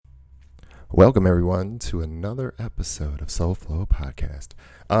Welcome everyone to another episode of Soul Flow Podcast.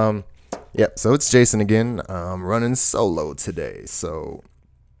 So it's Jason again. I'm running solo today, so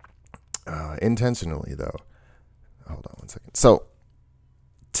intentionally though. Hold on one second. So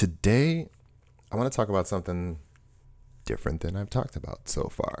today I want to talk about something different than I've talked about so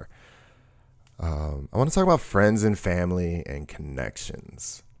far. I want to talk about friends and family and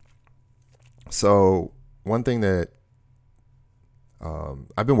connections. So one thing that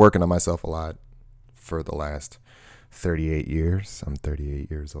I've been working on myself a lot for the last 38 years. I'm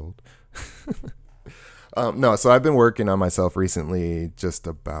 38 years old. So I've been working on myself recently just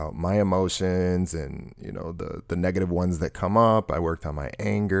about my emotions and, the negative ones that come up. I worked on my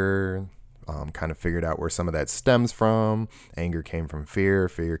anger, kind of figured out where some of that stems from. Anger came from fear.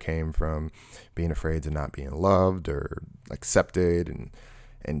 Fear came from being afraid to not being loved or accepted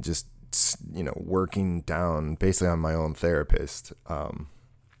and just working down basically on my own therapist,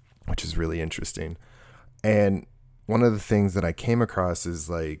 which is really interesting. And one of the things that I came across is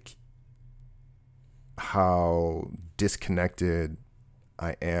like how disconnected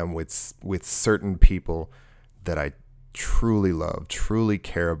I am with certain people that I truly love, truly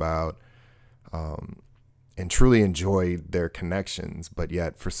care about, and truly enjoy their connections. But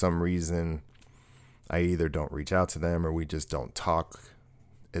yet for some reason, I either don't reach out to them or we just don't talk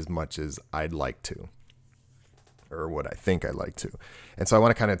as much as I'd like to, or what I think I'd like to. And so I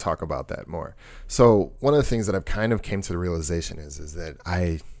want to kind of talk about that more. So one of the things that I've kind of came to the realization is that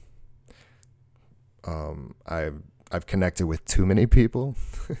I've connected with too many people,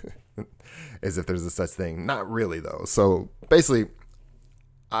 as if there's a such thing. Not really though. So basically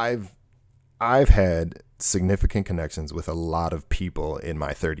I've had significant connections with a lot of people in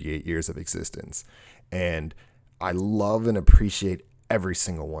my 38 years of existence. And I love and appreciate every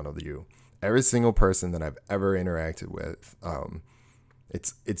single one of you, every single person that I've ever interacted with.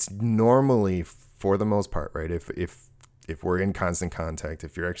 It's normally, for the most part, right? If we're in constant contact,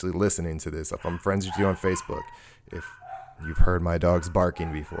 if you're actually listening to this, if I'm friends with you on Facebook, if you've heard my dogs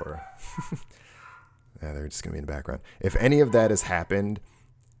barking before, yeah, they're just gonna be in the background. If any of that has happened,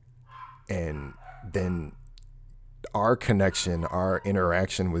 and then our connection, our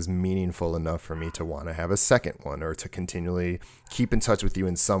interaction was meaningful enough for me to want to have a second one or to continually keep in touch with you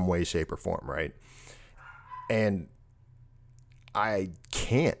in some way, shape, or form, right? And I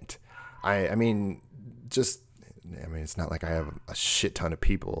can't. I mean, it's not like I have a shit ton of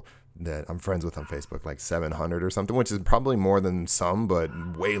people that I'm friends with on Facebook, like 700 or something, which is probably more than some,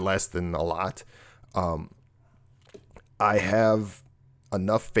 but way less than a lot. I have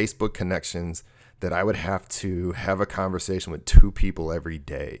enough Facebook connections that I would have to have a conversation with 2 people every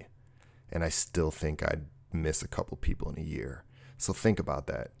day. And I still think I'd miss a couple people in a year. So think about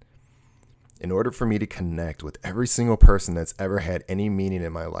that. In order for me to connect with every single person that's ever had any meaning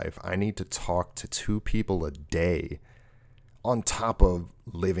in my life, I need to talk to 2 people a day on top of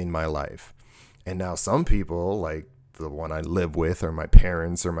living my life. And now some people, like the one I live with, or my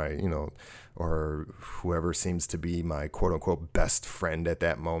parents, or my, or whoever seems to be my quote unquote best friend at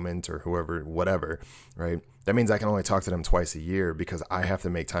that moment, or whoever, whatever, right? That means I can only talk to them twice a year because I have to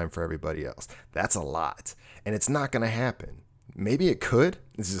make time for everybody else. That's a lot. And it's not going to happen. Maybe it could.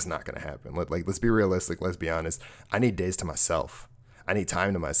 It's just not going to happen. Let's be realistic. Let's be honest. I need days to myself. I need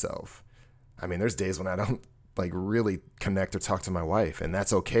time to myself. I mean, there's days when I don't really connect or talk to my wife, and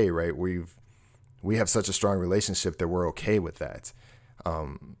that's okay, right? We have such a strong relationship that we're okay with that.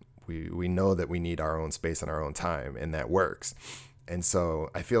 We know that we need our own space and our own time, and that works. And so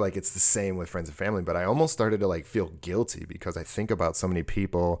I feel like it's the same with friends and family, but I almost started to feel guilty because I think about so many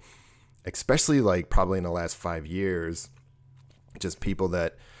people, especially probably in the last 5 years, just people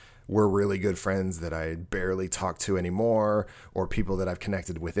that were really good friends that I barely talk to anymore, or people that I've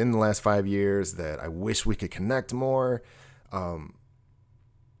connected with in the last 5 years that I wish we could connect more.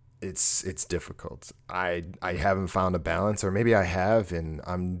 It's difficult. I haven't found a balance, or maybe I have, and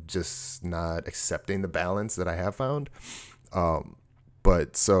I'm just not accepting the balance that I have found.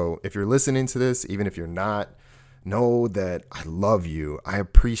 But so if you're listening to this, even if you're not, know that I love you. I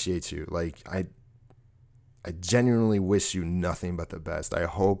appreciate you. I genuinely wish you nothing but the best. I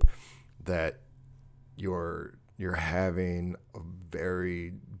hope that you're having a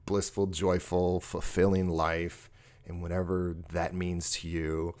very blissful, joyful, fulfilling life, and whatever that means to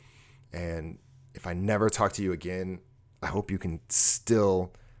you. And if I never talk to you again, I hope you can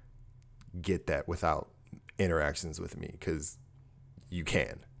still get that without interactions with me, because you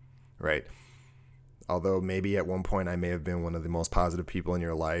can, right? Although maybe at one point I may have been one of the most positive people in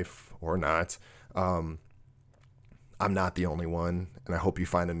your life, or not. I'm not the only one, and I hope you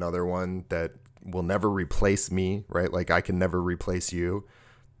find another one that will never replace me, right? I can never replace you,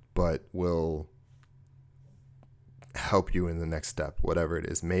 but will help you in the next step, whatever it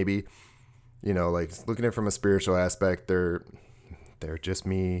is. Maybe, like looking at it from a spiritual aspect, they're just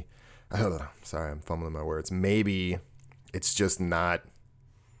me. Sorry, I'm fumbling my words. Maybe it's just not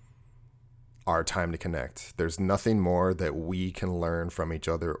our time to connect. There's nothing more that we can learn from each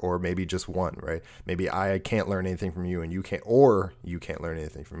other, or maybe just one, right? Maybe I can't learn anything from you and you can't, or you can't learn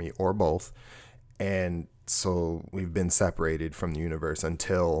anything from me, or both. And so we've been separated from the universe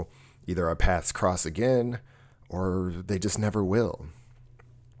until either our paths cross again or they just never will.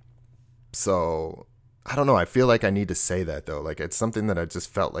 So I don't know. I feel like I need to say that though. Like it's something that I just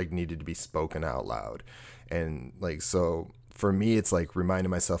felt like needed to be spoken out loud. And like, so for me, it's like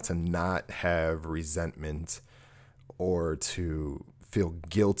reminding myself to not have resentment or to feel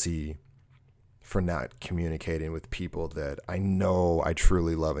guilty for not communicating with people that I know I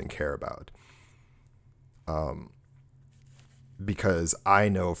truly love and care about. Because I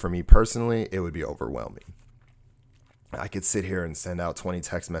know for me personally, it would be overwhelming. I could sit here and send out 20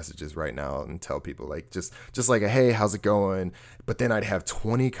 text messages right now and tell people like, just like, hey, how's it going? But then I'd have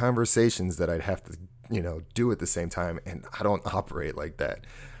 20 conversations that I'd have to, do at the same time. And I don't operate like that.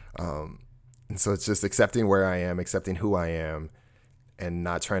 And so it's just accepting where I am, accepting who I am, and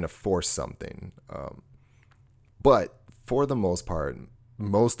not trying to force something. But for the most part,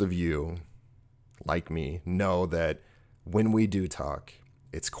 most of you, like me, know that when we do talk,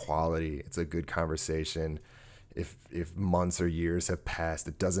 it's quality. It's a good conversation. If months or years have passed,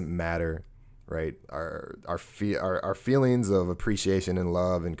 it doesn't matter, right? Our feelings of appreciation and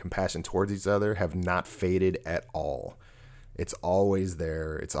love and compassion towards each other have not faded at all. It's always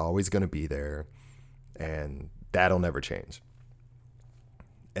there. It's always going to be there. And that'll never change.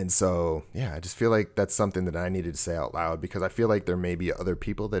 And so, yeah, I just feel like that's something that I needed to say out loud because I feel like there may be other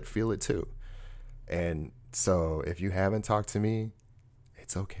people that feel it too. And so if you haven't talked to me,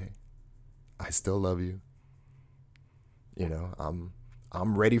 it's okay. I still love you.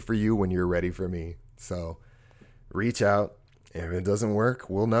 I'm ready for you when you're ready for me. So reach out. If it doesn't work,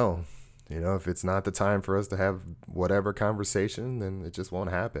 we'll know. If it's not the time for us to have whatever conversation, then it just won't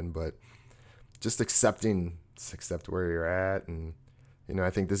happen. But just accept where you're at. And, I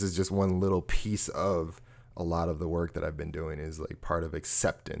think this is just one little piece of a lot of the work that I've been doing is like part of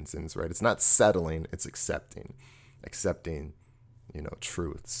acceptance. And it's right. It's not settling, it's accepting,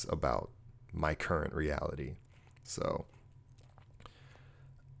 truths about my current reality. So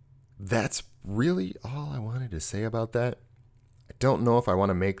that's really all I wanted to say about that. I don't know if I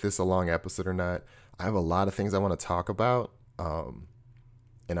want to make this a long episode or not. I have a lot of things I want to talk about. And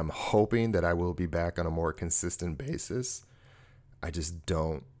I'm hoping that I will be back on a more consistent basis. I just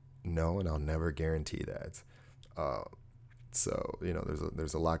don't know, and I'll never guarantee that. So,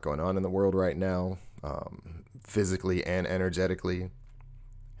 there's a lot going on in the world right now, physically and energetically.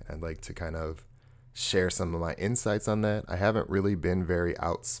 I'd like to kind of share some of my insights on that. I haven't really been very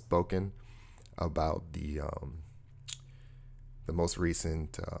outspoken about the most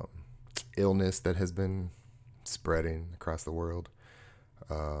recent illness that has been spreading across the world,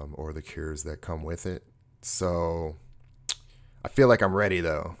 or the cures that come with it. So I feel like I'm ready,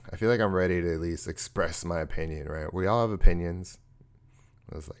 though. I feel like I'm ready to at least express my opinion, right? We all have opinions.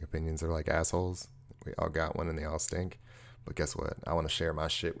 It's like opinions are like assholes. We all got one and they all stink. But guess what? I want to share my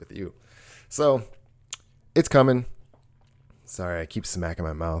shit with you. So it's coming. Sorry, I keep smacking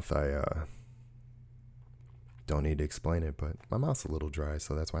my mouth. I don't need to explain it, but my mouth's a little dry,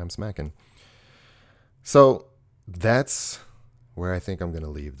 so that's why I'm smacking. So that's where I think I'm going to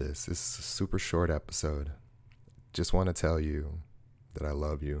leave this. This is a super short episode. Just want to tell you that I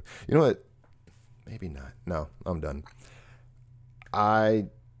love you. You know what? Maybe not. No, I'm done. I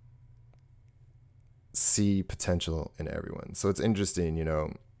see potential in everyone. So it's interesting,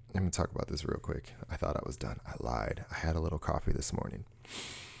 I'm going to talk about this real quick. I thought I was done. I lied. I had a little coffee this morning.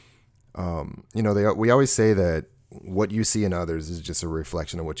 We always say that what you see in others is just a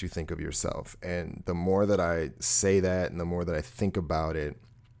reflection of what you think of yourself. And the more that I say that and the more that I think about it,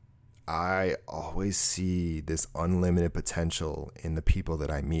 I always see this unlimited potential in the people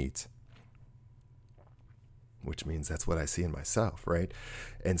that I meet, which means that's what I see in myself, right?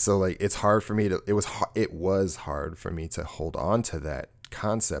 And so like it was hard for me to hold on to that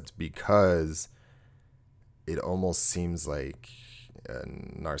concept because it almost seems like a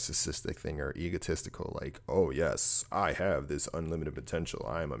narcissistic thing or egotistical, like, oh yes, I have this unlimited potential.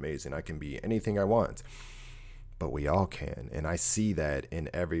 I am amazing. I can be anything I want. But we all can. And I see that in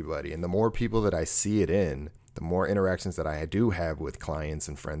everybody. And the more people that I see it in, the more interactions that I do have with clients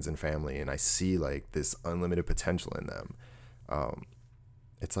and friends and family, and I see like this unlimited potential in them.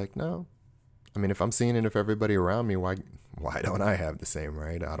 It's like, no. I mean, if I'm seeing it of everybody around me, why why don't I have the same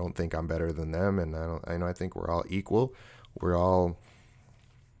right? I don't think I'm better than them, and I think we're all equal. We're all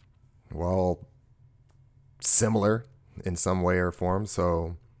similar in some way or form.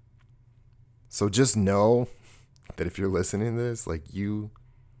 So just know that if you're listening to this, like, you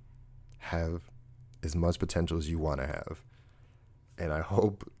have as much potential as you want to have. And I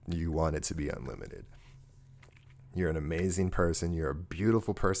hope you want it to be unlimited. You're an amazing person. You're a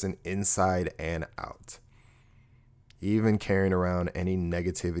beautiful person inside and out. Even carrying around any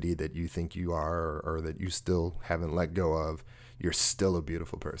negativity that you think you are, or that you still haven't let go of, you're still a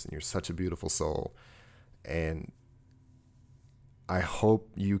beautiful person. You're such a beautiful soul. And I hope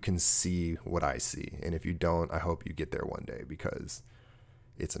you can see what I see. And if you don't, I hope you get there one day, because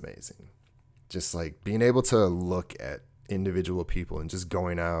it's amazing. Just like being able to look at individual people and just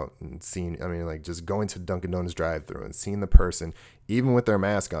going out and seeing, just going to Dunkin' Donuts drive-thru and seeing the person, even with their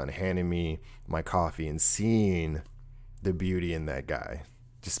mask on, handing me my coffee, and seeing the beauty in that guy.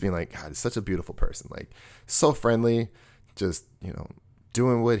 Just being like, God, it's such a beautiful person. Like, so friendly, just,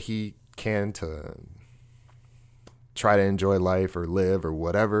 doing what he can to try to enjoy life or live or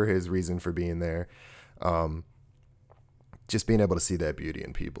whatever his reason for being there. Just being able to see that beauty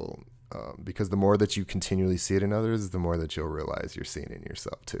in people. Because the more that you continually see it in others, the more that you'll realize you're seeing it in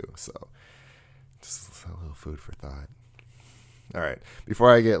yourself too. So just a little food for thought. All right.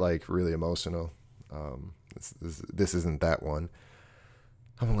 Before I get like really emotional, this isn't that one.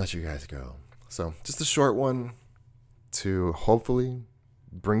 I'm going to let you guys go. So just a short one to hopefully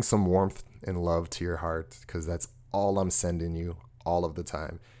bring some warmth and love to your heart, because that's all I'm sending you all of the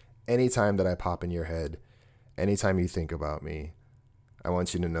time. Anytime that I pop in your head, anytime you think about me, I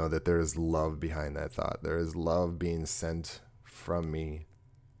want you to know that there is love behind that thought. There is love being sent from me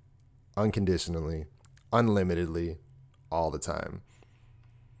unconditionally, unlimitedly, all the time.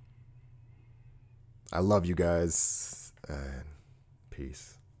 I love you guys, and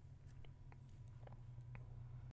peace.